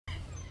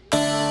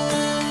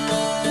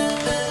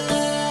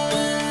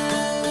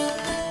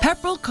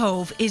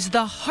Cove is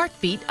the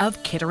heartbeat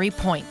of Kittery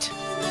Point.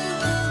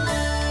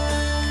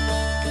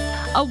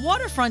 A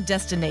waterfront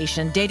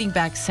destination dating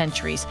back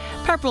centuries,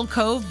 Pepperrell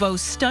Cove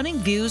boasts stunning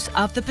views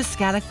of the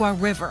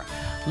Piscataqua River.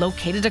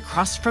 Located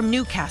across from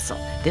Newcastle,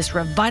 this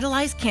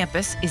revitalized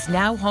campus is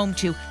now home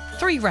to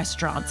 3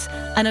 restaurants,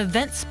 an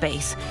event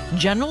space,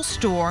 general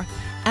store,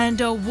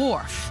 and a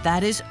wharf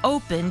that is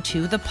open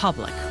to the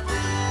public.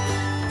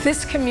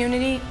 This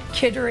community,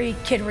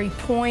 Kittery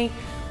Point,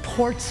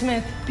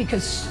 Portsmouth,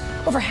 because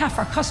over half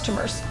our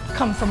customers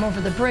come from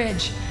over the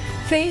bridge,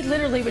 they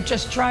literally would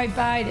just drive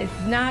by,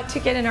 not to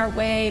get in our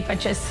way, but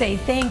just say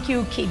thank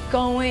you, keep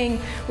going,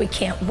 we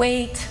can't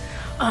wait.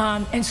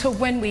 And so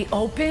when we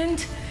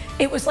opened,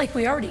 it was like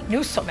we already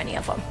knew so many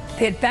of them.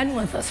 They had been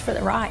with us for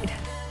the ride.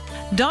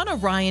 Donna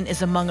Ryan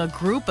is among a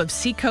group of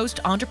Seacoast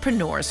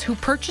entrepreneurs who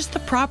purchased the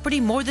property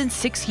more than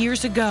 6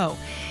 years ago.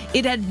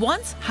 It had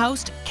once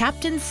housed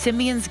Captain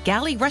Simeon's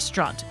Galley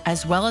restaurant,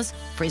 as well as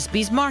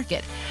Frisbee's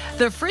Market.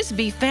 The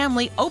Frisbee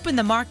family opened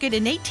the market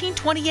in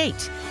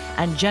 1828,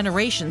 and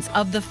generations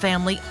of the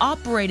family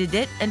operated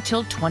it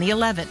until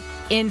 2011.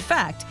 In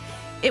fact,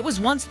 it was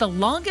once the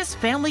longest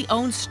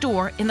family-owned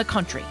store in the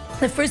country.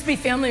 The Frisbee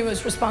family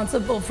was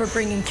responsible for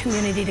bringing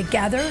community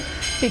together,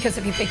 because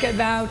if you think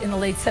about in the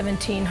late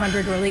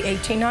 1700s, early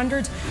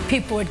 1800s,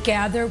 people would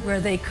gather where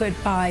they could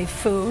buy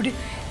food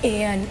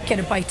and get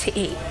a bite to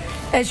eat.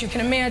 As you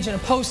can imagine, a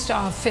post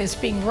office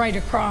being right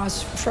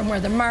across from where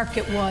the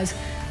market was,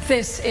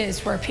 this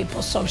is where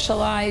people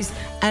socialize.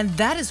 And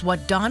that is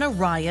what Donna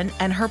Ryan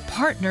and her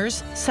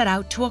partners set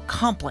out to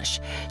accomplish,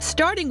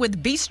 starting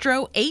with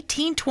Bistro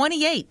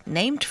 1828,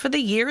 named for the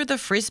year the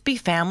Frisbee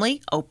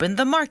family opened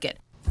the market.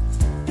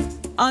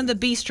 On the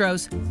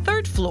bistro's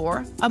 3rd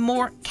floor, a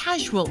more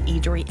casual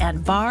eatery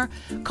and bar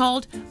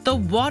called the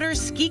Water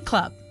Ski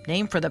Club,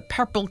 named for the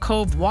Pepperrell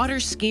Cove water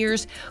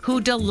skiers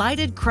who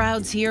delighted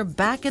crowds here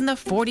back in the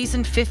 40s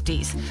and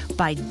 50s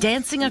by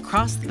dancing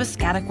across the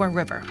Piscataqua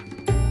River.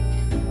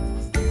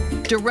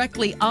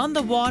 Directly on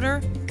the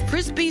water,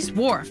 Frisbee's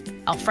Wharf,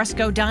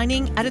 alfresco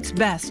dining at its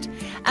best,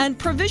 and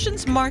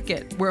Provisions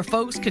Market, where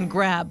folks can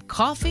grab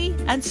coffee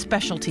and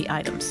specialty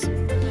items.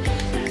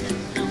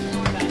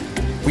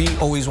 We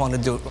always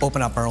wanted to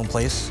open up our own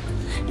place,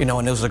 and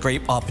it was a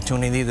great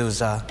opportunity. There was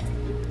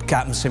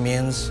Captain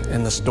Simeon's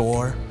in the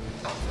store,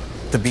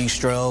 the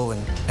bistro,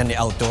 and the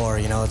outdoor.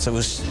 It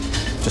was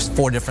just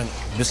 4 different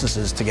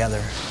businesses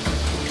together.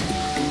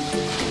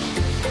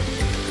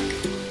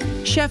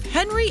 Chef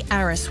Henry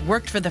Aris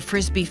worked for the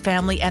Frisbee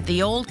family at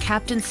the old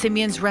Captain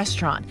Simeon's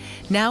restaurant.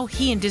 Now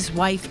he and his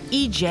wife,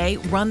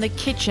 EJ, run the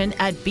kitchen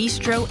at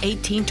Bistro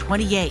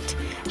 1828.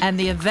 And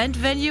the event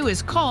venue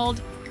is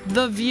called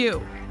The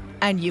View.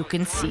 And you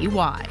can see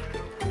why.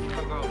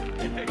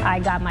 I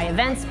got my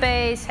event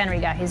space, Henry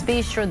got his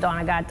bistro,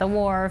 Donna got the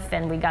wharf,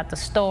 and we got the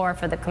store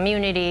for the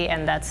community,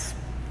 and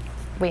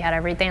we had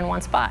everything in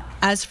one spot.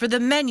 As for the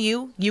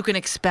menu, you can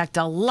expect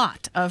a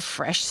lot of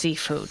fresh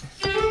seafood.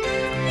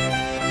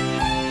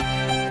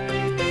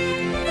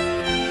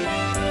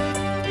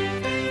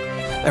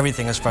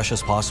 Everything as fresh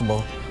as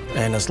possible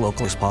and as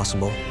local as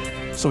possible.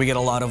 So we get a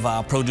lot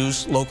of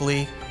produce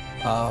locally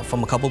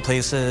from a couple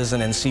places,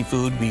 and then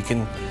seafood we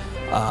can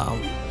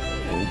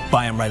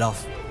buy them right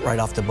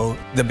off the boat.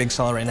 The big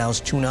seller right now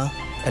is tuna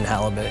and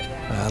halibut,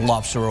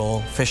 lobster roll,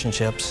 fish and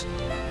chips.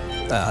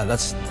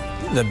 That's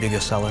the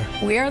biggest seller.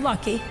 We are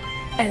lucky,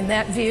 and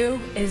that view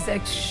is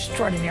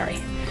extraordinary,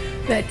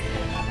 that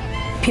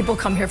people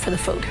come here for the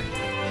food.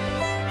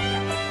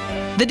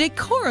 The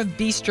decor of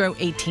Bistro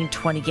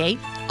 1828,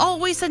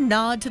 always a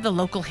nod to the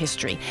local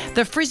history.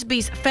 The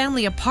Frisbee's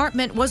family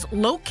apartment was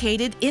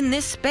located in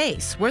this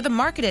space where the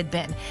market had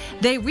been.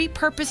 They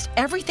repurposed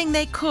everything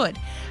they could.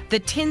 The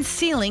tin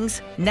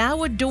ceilings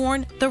now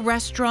adorn the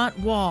restaurant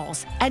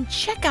walls. And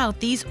check out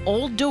these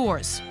old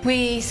doors.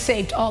 We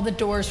saved all the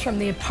doors from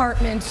the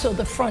apartment, so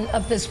the front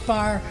of this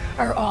bar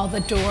are all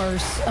the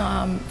doors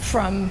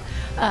from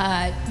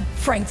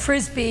Frank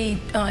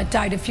Frisbee,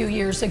 died a few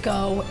years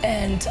ago,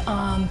 and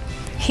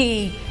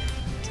he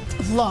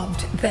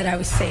loved that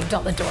I saved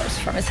all the doors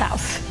from his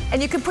house.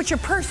 And you can put your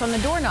purse on the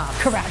doorknob.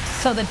 Correct.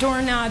 So the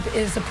doorknob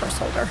is a purse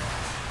holder.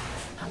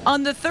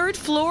 On the 3rd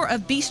floor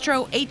of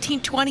Bistro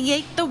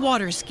 1828, the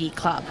Water Ski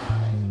Club.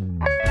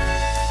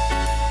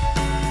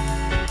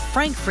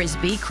 Frank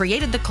Frisbee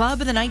created the club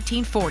in the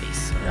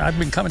 1940s. I've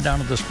been coming down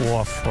to this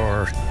wharf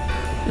for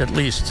at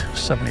least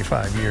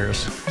 75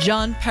 years.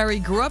 John Perry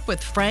grew up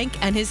with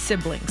Frank and his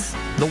siblings.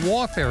 The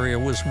wharf area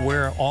was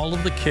where all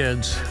of the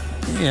kids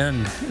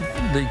in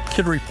the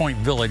Kittery Point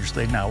Village,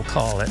 they now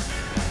call it,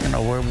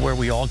 where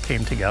we all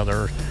came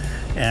together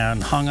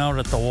and hung out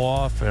at the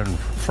wharf, and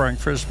Frank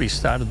Frisbee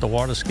started the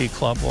Water Ski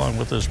Club along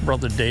with his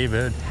brother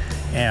David,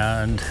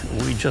 and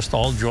we just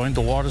all joined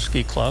the Water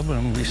Ski Club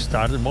and we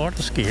started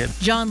water skiing.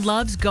 John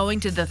loves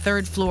going to the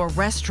 3rd floor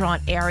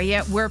restaurant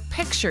area where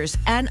pictures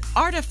and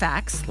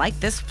artifacts like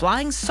this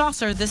flying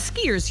saucer the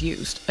skiers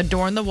used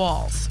adorn the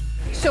walls.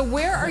 So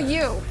where are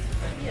you?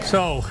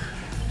 So,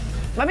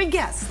 let me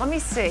guess, let me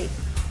see.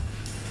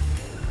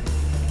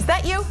 Is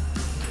that you?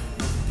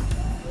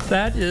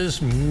 That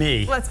is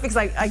me. Well, that's because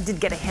I did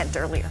get a hint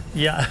earlier.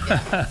 Yeah.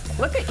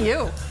 Look at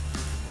you.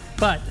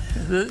 But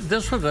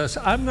this was us.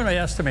 I'm going to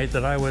estimate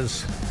that I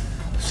was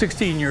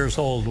 16 years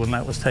old when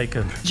that was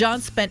taken.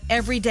 John spent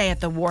every day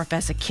at the wharf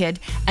as a kid,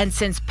 and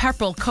since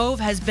Pepperrell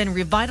Cove has been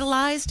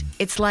revitalized,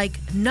 it's like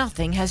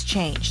nothing has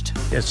changed.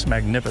 It's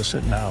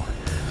magnificent now.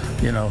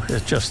 You know,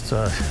 it's just,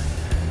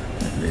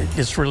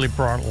 it's really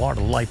brought a lot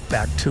of life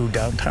back to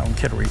downtown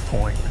Kittery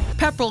Point.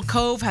 Pepperrell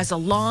Cove has a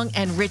long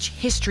and rich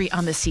history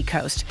on the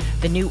seacoast.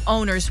 The new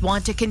owners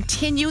want to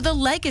continue the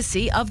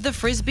legacy of the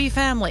Frisbee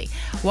family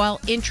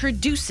while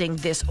introducing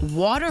this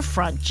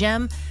waterfront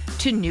gem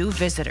to new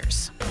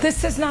visitors.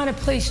 This is not a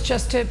place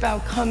just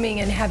about coming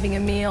and having a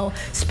meal,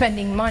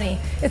 spending money.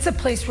 It's a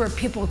place where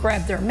people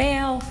grab their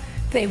mail,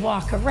 they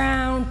walk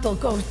around,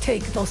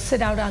 they'll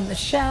sit out on the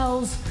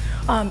shelves.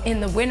 In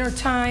the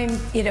wintertime,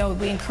 you know,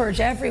 we encourage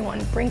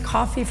everyone, bring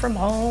coffee from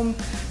home,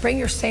 bring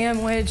your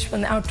sandwich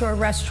when the outdoor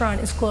restaurant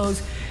is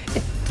closed.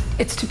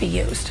 It's to be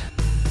used.